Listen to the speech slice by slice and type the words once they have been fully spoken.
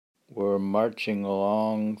We're marching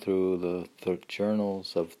along through the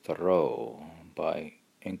journals of Thoreau by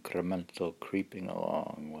incremental creeping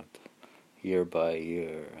along with year by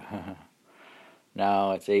year.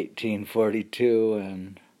 Now it's 1842,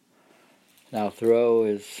 and now Thoreau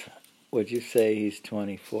is, would you say he's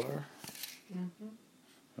 24? Mm-hmm.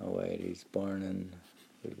 Oh wait, he's born in,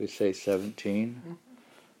 would we say 17? Mm-hmm.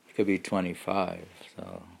 He could be 25,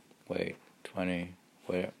 so wait, 20,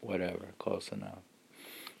 whatever, close enough.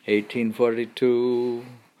 1842.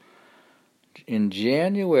 In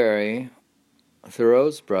January,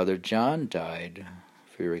 Thoreau's brother John died,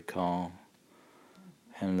 if you recall,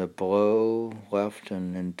 and the blow left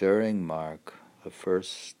an enduring mark. The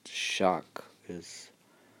first shock is,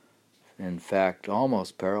 in fact,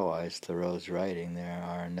 almost paralyzed Thoreau's writing. There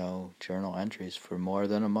are no journal entries for more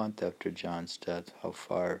than a month after John's death. How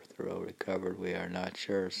far Thoreau recovered, we are not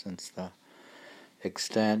sure, since the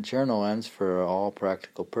extant journal ends for all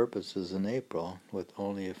practical purposes in April, with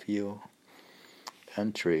only a few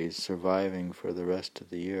entries surviving for the rest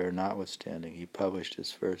of the year. Notwithstanding, he published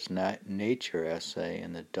his first nature essay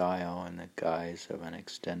in the Dial in the guise of an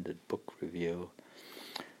extended book review,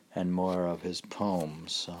 and more of his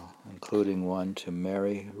poems, including one to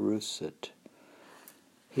Mary Rousset.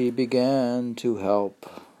 He began to help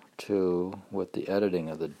with the editing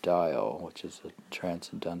of the Dial, which is a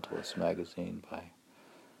transcendentalist magazine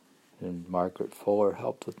and Margaret Fuller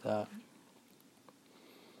helped with that.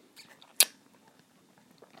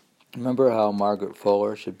 Remember how Margaret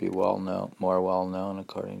Fuller should be more well known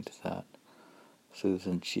according to that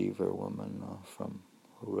Susan Cheever woman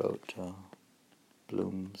who wrote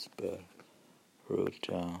Bloomsbury,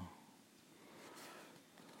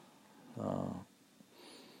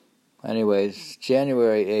 anyways,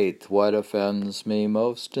 January 8th, what offends me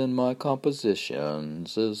most in my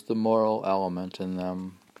compositions is the moral element in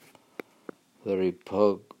them, the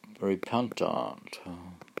repentant,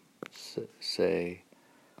 say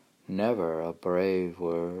never a brave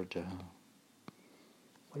word.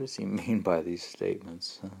 What does he mean by these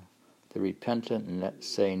statements? The repentant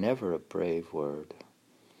say never a brave word.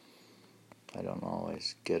 I don't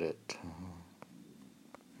always get it.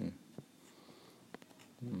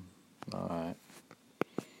 All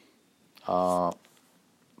right.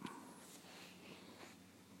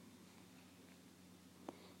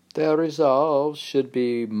 Their resolves should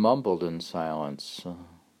be mumbled in silence.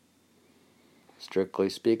 Strictly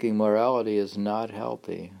speaking, morality is not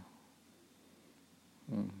healthy.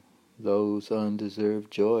 Those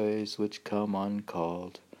undeserved joys which come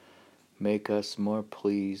uncalled make us more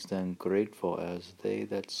pleased than grateful as they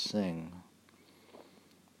that sing.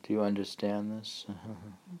 Do you understand this?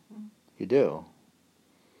 Mm-hmm. You do?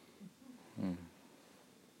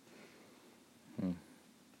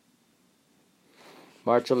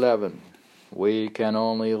 March 11. We can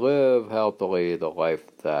only live healthily the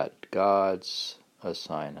life that God's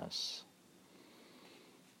assign us.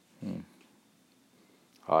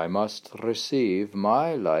 I must receive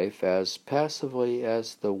my life as passively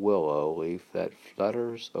as the willow leaf that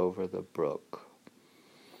flutters over the brook.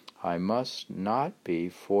 I must not be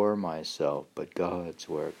for myself, but God's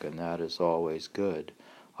work, and that is always good.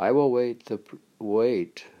 I will wait the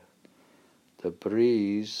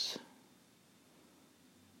breeze.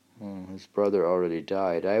 His brother already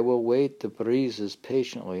died. I will wait the breezes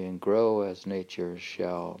patiently and grow as nature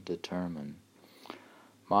shall determine.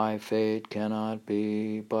 My fate cannot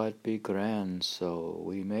but be grand, so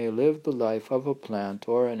we may live the life of a plant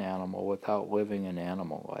or an animal without living an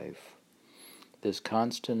animal life. This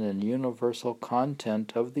constant and universal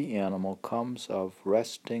content of the animal comes of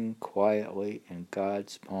resting quietly in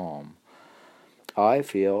God's palm. I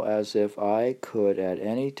feel as if I could at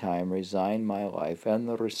any time resign my life and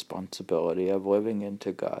the responsibility of living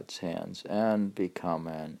into God's hands and become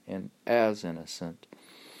as innocent,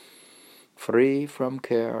 free from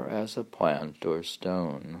care as a plant or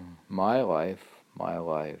stone. My life,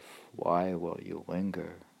 why will you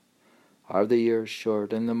linger? Are the years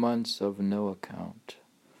short and the months of no account?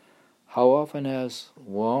 How often has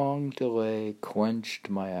long delay quenched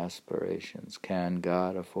my aspirations? Can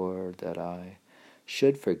God afford that I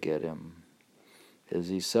should forget him? Is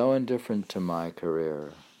he so indifferent to my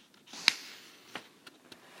career?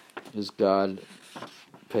 Does God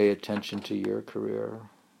pay attention to your career?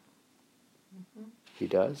 Mm-hmm. He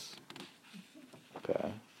does?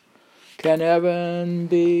 Okay. Can heaven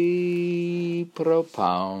be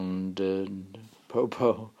propounded?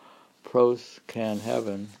 Can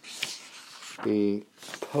heaven be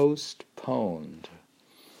postponed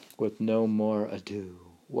with no more ado?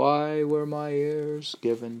 Why were my ears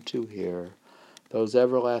given to hear those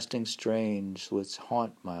everlasting strains which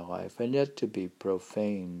haunt my life, and yet to be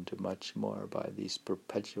profaned much more by these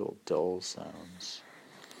perpetual dull sounds.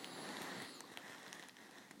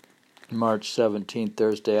 March 17th,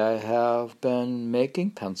 Thursday, I have been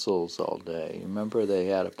making pencils all day. Remember they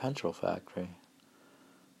had a pencil factory.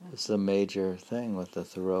 It's a major thing with the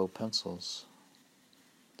Thoreau pencils.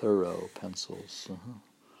 Thoreau pencils.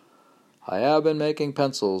 I have been making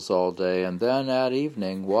pencils all day, and then at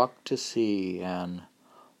evening walked to see an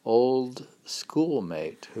old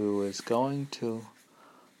schoolmate who is going to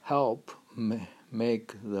help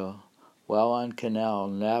make the Welland Canal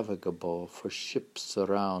navigable for ships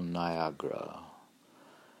around Niagara.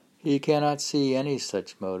 He cannot see any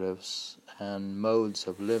such motives and modes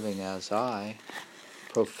of living as I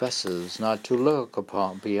professes not to look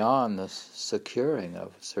upon beyond the securing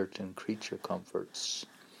of certain creature comforts.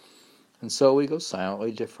 And so we go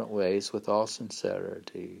silently different ways with all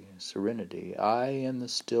sincerity, serenity, I in the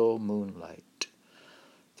still moonlight,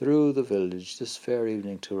 through the village this fair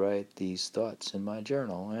evening to write these thoughts in my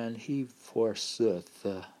journal, and he forsooth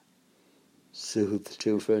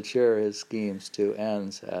to future his schemes to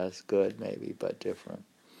ends as good maybe, but different.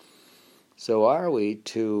 So are we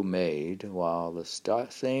two made, while the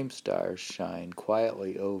same stars shine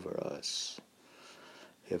quietly over us.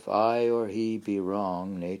 If I or he be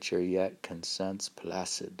wrong, nature yet consents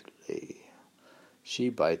placidly. She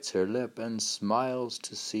bites her lip and smiles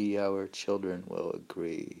to see our children will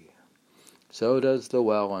agree. So does the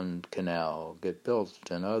Welland Canal get built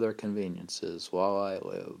and other conveniences while I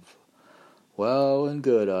live. Well and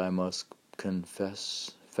good, I must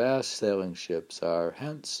confess, fast sailing ships are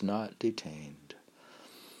hence not detained.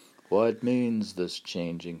 What means this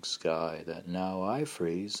changing sky that now I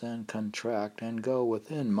freeze and contract and go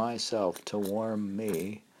within myself to warm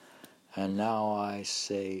me, and now I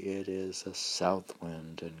say it is a south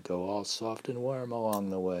wind and go all soft and warm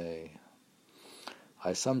along the way.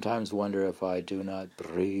 I sometimes wonder if I do not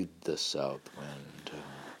breathe the south wind.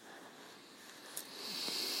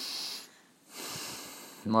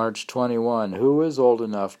 March 21. Who is old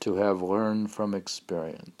enough to have learned from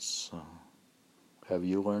experience? Have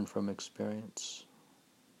you learned from experience?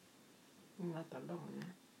 Not alone.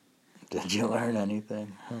 Did you learn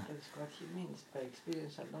anything? That's what he means. By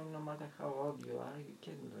experience alone, no matter how old you are, you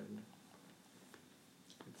can learn.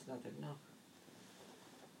 It's not enough.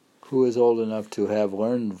 Who is old enough to have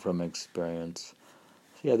learned from experience?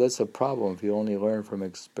 Yeah, that's a problem. If you only learn from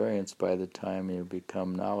experience by the time you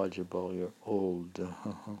become knowledgeable, you're old.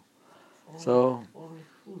 Only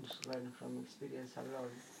fools learn from experience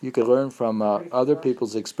alone. You could learn from other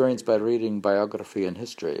people's experience by reading biography and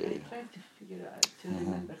history. I try to figure out, to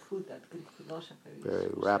remember who that Greek philosopher is. Very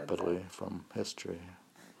rapidly from history.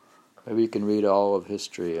 Maybe you can read all of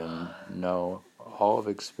history and know all of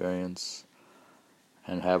experience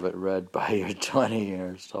and have it read by you're 20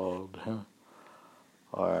 years old.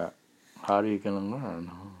 Or how are you going to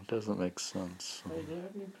learn? It doesn't make sense. By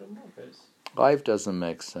learning from others. Life doesn't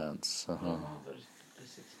make sense. From others,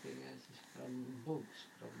 this experience is from books,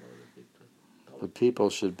 from other people. The people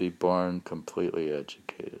should be born completely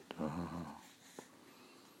educated.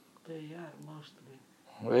 They are mostly.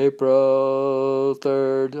 April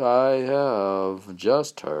 3rd, I have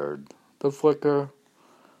just heard the flicker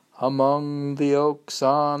among the oaks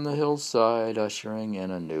on the hillside, ushering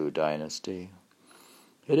in a new dynasty.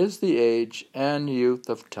 It is the age and youth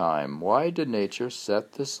of time. Why did nature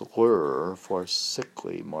set this lure for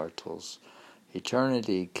sickly mortals?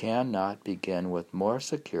 Eternity cannot begin with more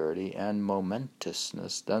security and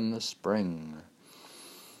momentousness than the spring.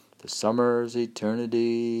 The summer's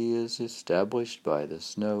eternity is established by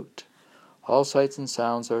this note. All sights and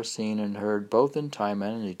sounds are seen and heard both in time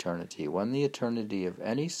and in eternity. When the eternity of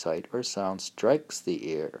any sight or sound strikes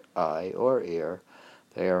the eye or ear,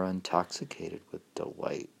 they are intoxicated with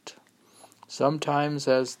delight. Sometimes,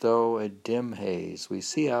 as though a dim haze, we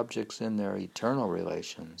see objects in their eternal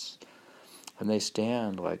relations, and they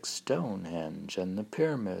stand like Stonehenge and the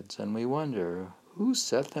pyramids, and we wonder who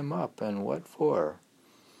set them up and what for.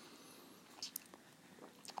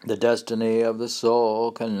 The destiny of the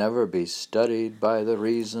soul can never be studied by the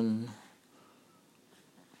reason,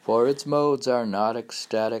 for its modes are not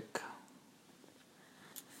ecstatic.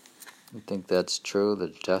 I think that's true. The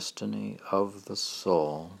destiny of the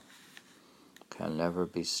soul can never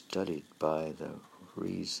be studied by the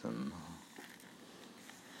reason.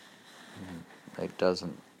 It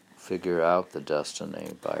doesn't figure out the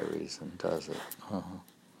destiny by reason, does it?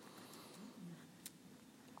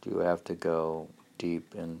 Do you have to go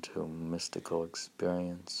deep into mystical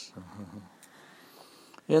experience?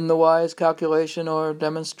 In the wise calculation or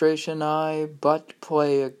demonstration, I but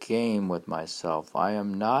play a game with myself. I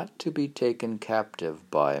am not to be taken captive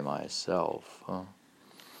by myself.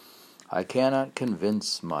 I cannot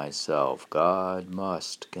convince myself. God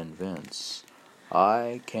must convince.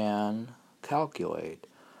 I can calculate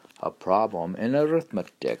a problem in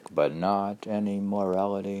arithmetic, but not any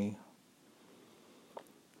morality.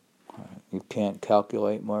 You can't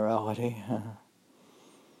calculate morality.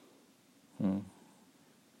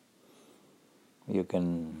 You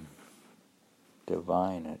can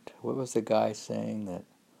divine it. What was the guy saying? That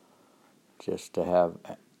just to have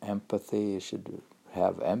empathy, you should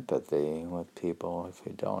have empathy with people if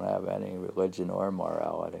you don't have any religion or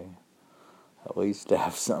morality. At least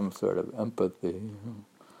have some sort of empathy.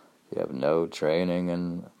 You have no training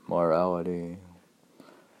in morality.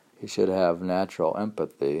 You should have natural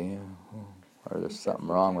empathy, or there's something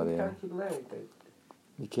wrong with you.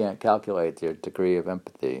 You can't calculate your degree of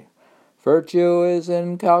empathy. Virtue is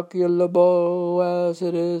incalculable as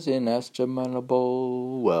it is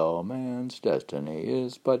inestimable. Well, man's destiny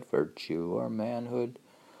is but virtue or manhood.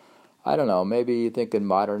 I don't know, maybe you think in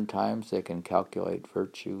modern times they can calculate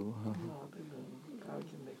virtue. No, they don't. How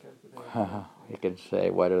can they calculate? You can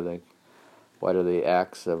say, what are the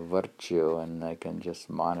acts of virtue, and they can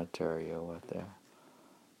just monitor you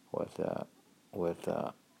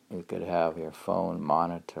you could have your phone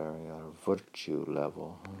monitor your virtue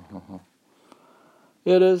level.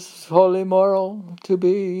 It is wholly moral to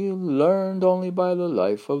be learned only by the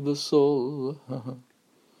life of the soul.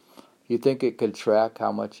 You think it could track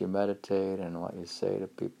how much you meditate and what you say to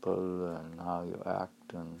people and how you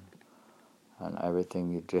act and everything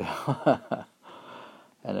you do.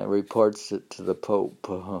 And it reports it to the Pope.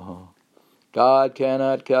 God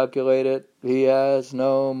cannot calculate it. He has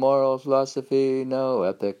no moral philosophy, no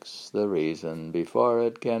ethics. The reason before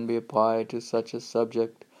it can be applied to such a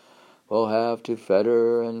subject will have to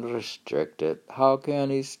fetter and restrict it. How can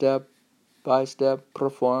he step by step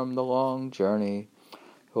perform the long journey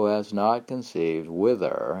who has not conceived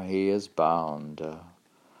whither he is bound?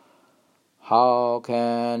 How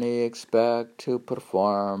can he expect to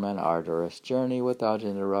perform an arduous journey without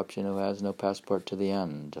interruption who has no passport to the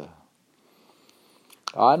end?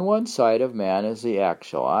 On one side of man is the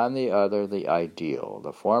actual, on the other the ideal.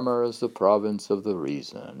 The former is the province of the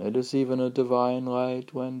reason. It is even a divine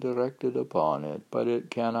light when directed upon it, but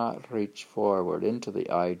it cannot reach forward into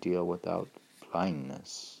the ideal without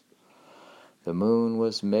blindness. The moon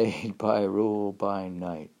was made by rule by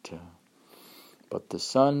night, but the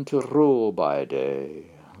sun to rule by day.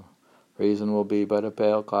 Reason will be but a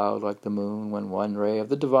pale cloud like the moon when one ray of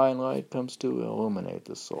the divine light comes to illuminate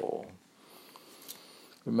the soul.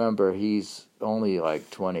 Remember, he's only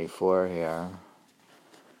like 24 here.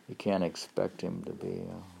 You can't expect him to be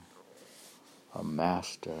a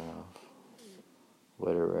master of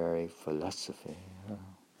literary philosophy.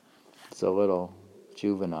 It's a little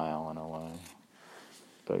juvenile in a way,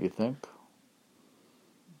 don't you think?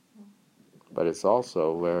 But it's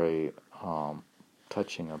also very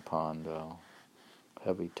touching upon the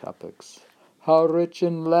heavy topics. How rich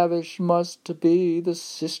and lavish must be the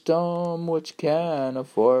system which can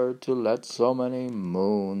afford to let so many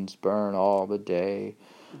moons burn all the day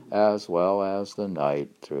as well as the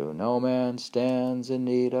night through. No man stands in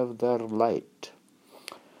need of their light.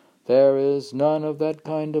 There is none of that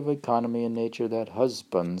kind of economy in nature that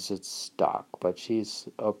husbands its stock, but she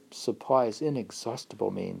supplies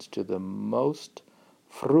inexhaustible means to the most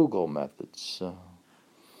frugal methods.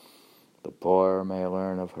 The poor may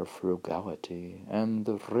learn of her frugality, and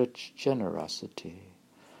the rich generosity.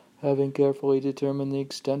 Having carefully determined the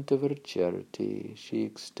extent of her charity, she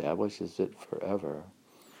establishes it forever.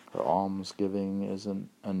 Her almsgiving is an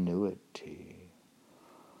annuity.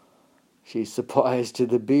 She supplies to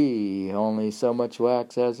the bee only so much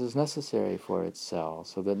wax as is necessary for its cell,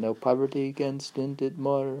 so that no poverty can stint it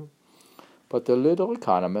more. But the little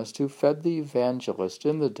economist who fed the evangelist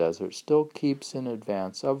in the desert still keeps in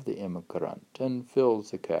advance of the immigrant and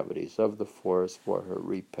fills the cavities of the forest for her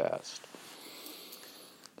repast.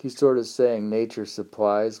 He's sort of saying nature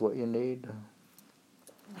supplies what you need.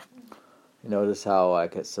 You notice how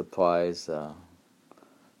like it supplies,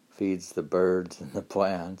 feeds the birds and the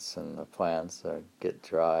plants get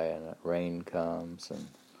dry and rain comes, and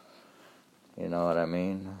you know what I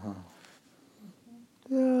mean?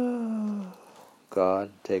 Yeah.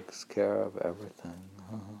 God takes care of everything,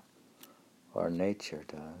 or nature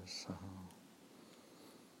does.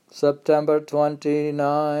 September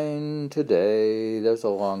 29, today. There's a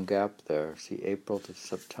long gap there. See, April to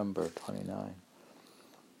September 29.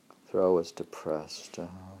 Thoreau was depressed. Do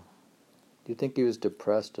you think he was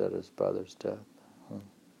depressed at his brother's death?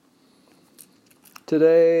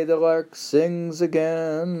 Today the lark sings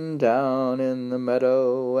again down in the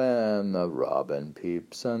meadow, and the robin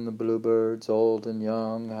peeps, and the bluebirds old and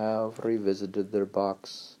young have revisited their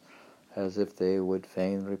box, as if they would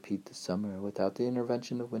fain repeat the summer without the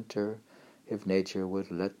intervention of winter, if nature would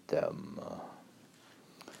let them.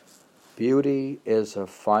 Beauty is a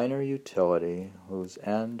finer utility whose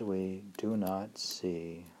end we do not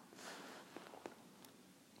see.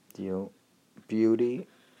 Beauty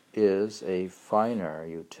is a finer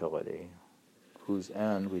utility whose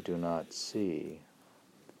end we do not see.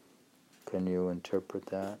 Can you interpret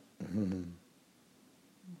that?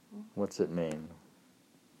 What's it mean?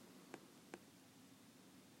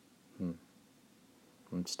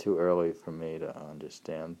 It's too early for me to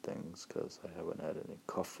understand things because I haven't had any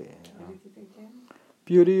coffee.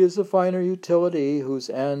 Beauty is a finer utility whose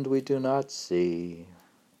end we do not see.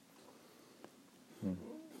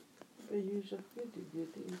 The use of beauty.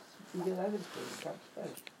 Beauty is because everything comes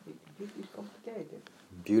first. Beauty is complicated.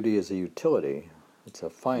 Beauty is a utility. It's a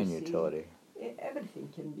fine utility. Everything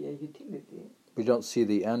can be a utility. We don't see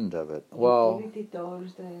the end of it. Well, utility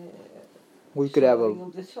towards the we could have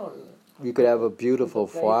of the soul. You could have a beautiful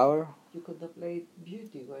flower. You contemplate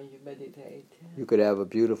beauty when you meditate. You could have a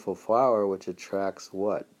beautiful flower which attracts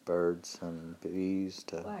what? Birds and bees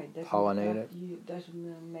to pollinate it?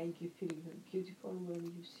 Doesn't make you feel beautiful when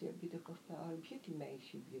you see a beautiful flower. Beauty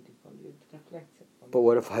makes you beautiful. It reflects it. But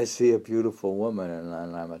what if I see a beautiful woman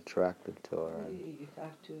and I'm attracted to her? You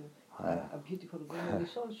have to... a beautiful woman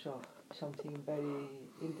is also something very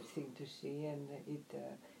interesting to see, and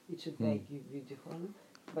it should make you beautiful.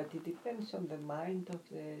 But it depends on the mind of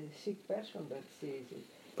the sick person that sees it.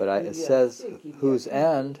 But it says, whose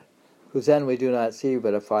end we do not see,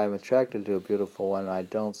 but if I am attracted to a beautiful one, I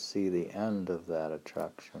don't see the end of that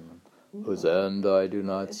attraction. No. Whose end I do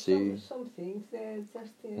not see. Some things, they're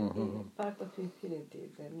just part of infinity.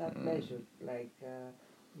 They're not measured, like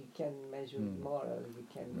you can measure moral, you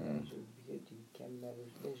can measure beauty, you can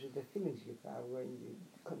measure the feelings you have when you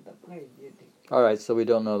contemplate beauty. All right, so we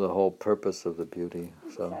don't know the whole purpose of the beauty.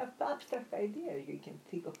 So it's an abstract idea. You can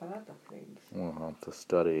think of a lot of things. We'll have to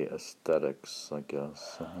study aesthetics, I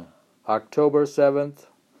guess. October 7th.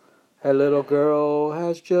 A little girl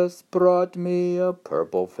has just brought me a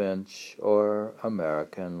purple finch, or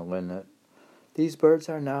American linnet. These birds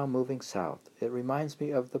are now moving south. It reminds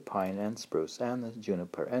me of the pine and spruce and the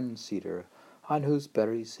juniper and cedar, on whose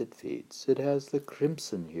berries it feeds. It has the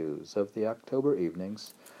crimson hues of the October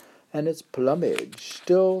evenings, and its plumage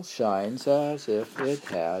still shines as if it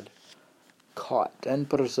had caught and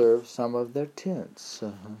preserved some of their tints.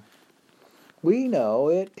 We know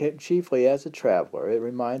it chiefly as a traveler. It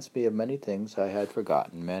reminds me of many things I had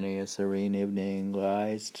forgotten. Many a serene evening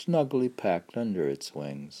lies snugly packed under its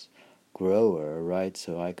wings. Grower writes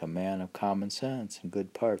like a man of common sense and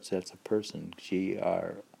good parts. That's a person,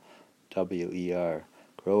 G-R-W-E-R.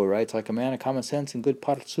 Grower writes like a man of common sense and good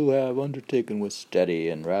parts, who have undertaken with steady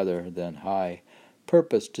and rather than high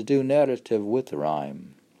purpose to do narrative with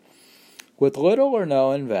rhyme. With little or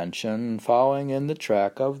no invention, following in the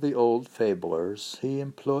track of the old fablers, he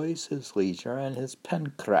employs his leisure and his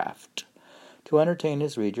pencraft to entertain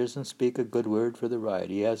his readers and speak a good word for the right.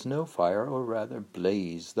 He has no fire, or rather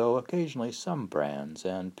blaze, though occasionally some brands,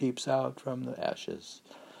 and peeps out from the ashes,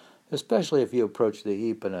 especially if you approach the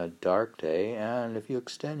heap in a dark day, and if you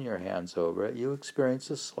extend your hands over it, you experience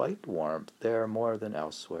a slight warmth there more than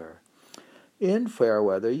elsewhere. In fair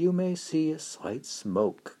weather you may see a slight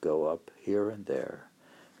smoke go up here and there.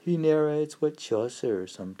 He narrates what Chaucer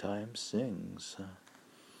sometimes sings.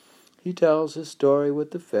 He tells his story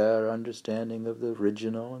with the fair understanding of the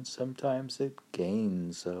original, and sometimes it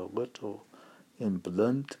gains a little in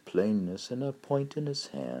blunt plainness and a point in his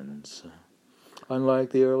hands.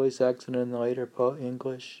 Unlike the early Saxon and later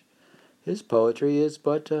English, his poetry is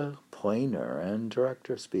but a plainer and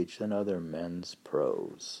directer speech than other men's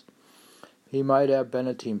prose. He might have been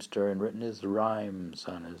a teamster and written his rhymes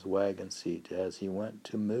on his wagon seat as he went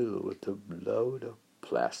to mill with a load of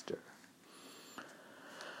plaster.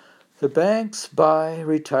 The banks by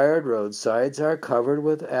retired roadsides are covered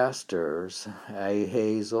with asters,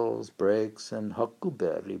 hazels, brakes, and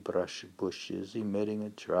huckleberry bushes emitting a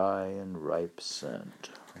dry and ripe scent.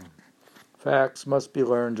 Facts must be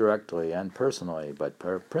learned directly and personally, but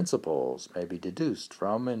principles may be deduced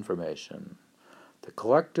from information. The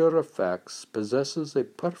collector of facts possesses a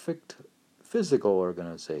perfect physical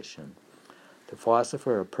organization, the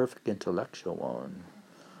philosopher a perfect intellectual one.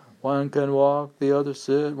 One can walk, the other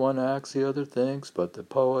sit, one acts, the other thinks, but the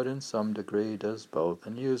poet in some degree does both,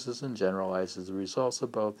 and uses and generalizes the results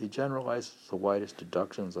of both. He generalizes the widest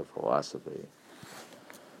deductions of philosophy.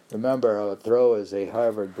 Remember, Thoreau is a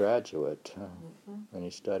Harvard graduate, and he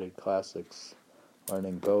studied classics,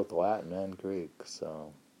 learning both Latin and Greek,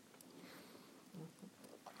 so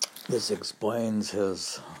this explains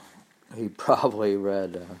he probably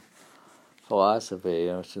read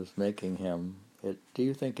philosophy, which is making him, do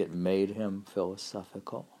you think it made him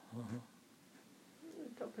philosophical?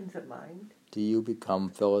 It opens the mind. Do you become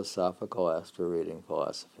philosophical after reading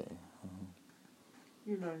philosophy?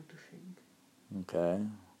 You learn to think. Okay.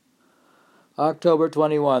 October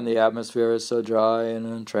 21, the atmosphere is so dry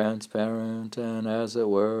and transparent and, as it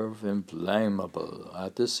were, inflammable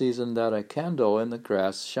at this season that a candle in the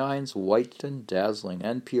grass shines white and dazzling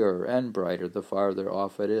and pure and brighter the farther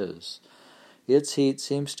off it is. Its heat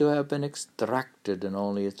seems to have been extracted and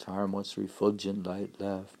only its harmless refulgent light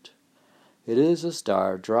left. It is a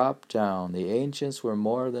star dropped down. The ancients were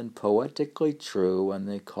more than poetically true when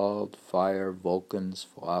they called fire Vulcan's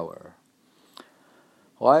flower.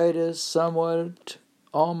 Light is somewhat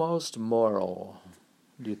almost moral.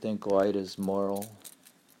 Do you think light is moral?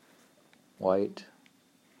 Light?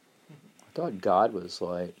 I thought God was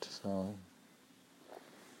light, so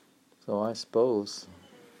I suppose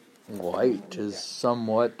light is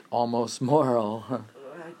somewhat almost moral.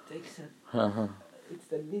 Right, exactly. It's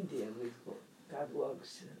the medium is what God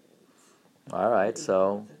works. All right,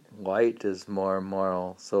 so light is more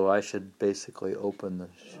moral. So I should basically open the...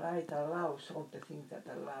 Light allows all the things that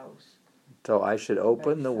allows. So I should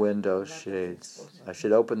open the window shades. I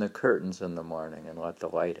should open the curtains in the morning and let the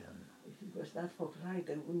light in. If it was not for light,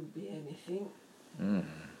 there wouldn't be anything.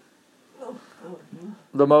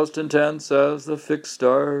 The most intense as the fixed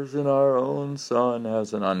stars in our own sun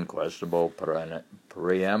has an unquestionable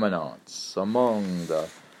preeminence among the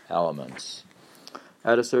elements.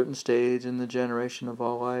 At a certain stage in the generation of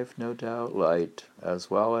all life, no doubt, light, as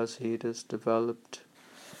well as heat, is developed.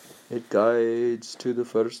 It guides to the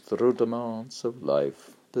first rudiments of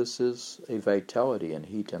life. This is a vitality in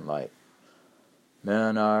heat and light.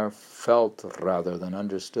 Men are felt rather than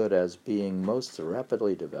understood as being most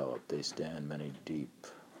rapidly developed. They stand many deep.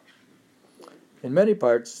 In many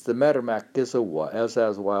parts, the Merrimack is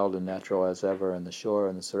as wild and natural as ever, and the shore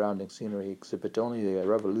and the surrounding scenery exhibit only the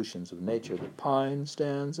revolutions of nature. The pine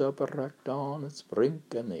stands up erect on its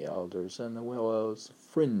brink, and the alders and the willows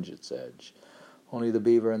fringe its edge. Only the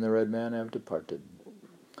beaver and the red man have departed.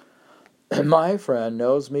 My friend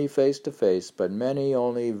knows me face to face, but many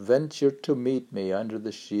only venture to meet me under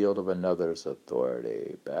the shield of another's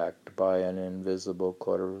authority, backed by an invisible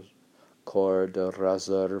cord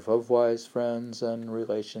reserve of wise friends and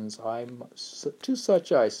relations. To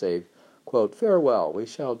such I say, quote, farewell, we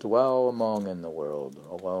shall dwell among in the world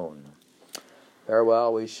alone.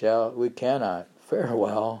 Farewell, we cannot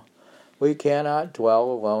dwell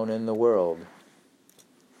alone in the world.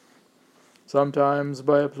 Sometimes,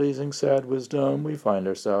 by a pleasing sad wisdom, we find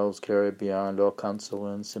ourselves carried beyond all counsel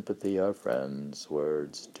and sympathy. Our friends'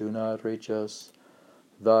 words do not reach us.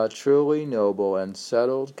 The truly noble and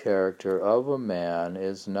settled character of a man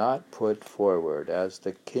is not put forward, as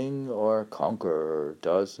the king or conqueror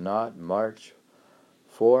does not march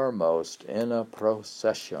foremost in a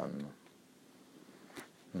procession.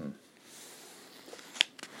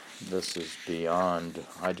 This is beyond.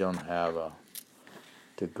 I don't have a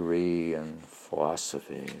degree in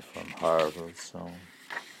philosophy from Harvard, so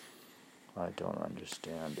I don't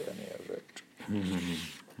understand any of it.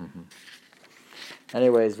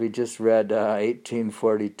 Anyways, we just read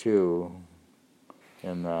 1842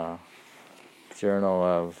 in the journal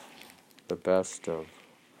of the best of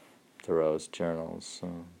Thoreau's journals,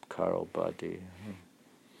 Carl Bode.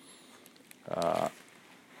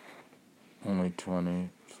 Only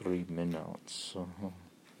 23 minutes.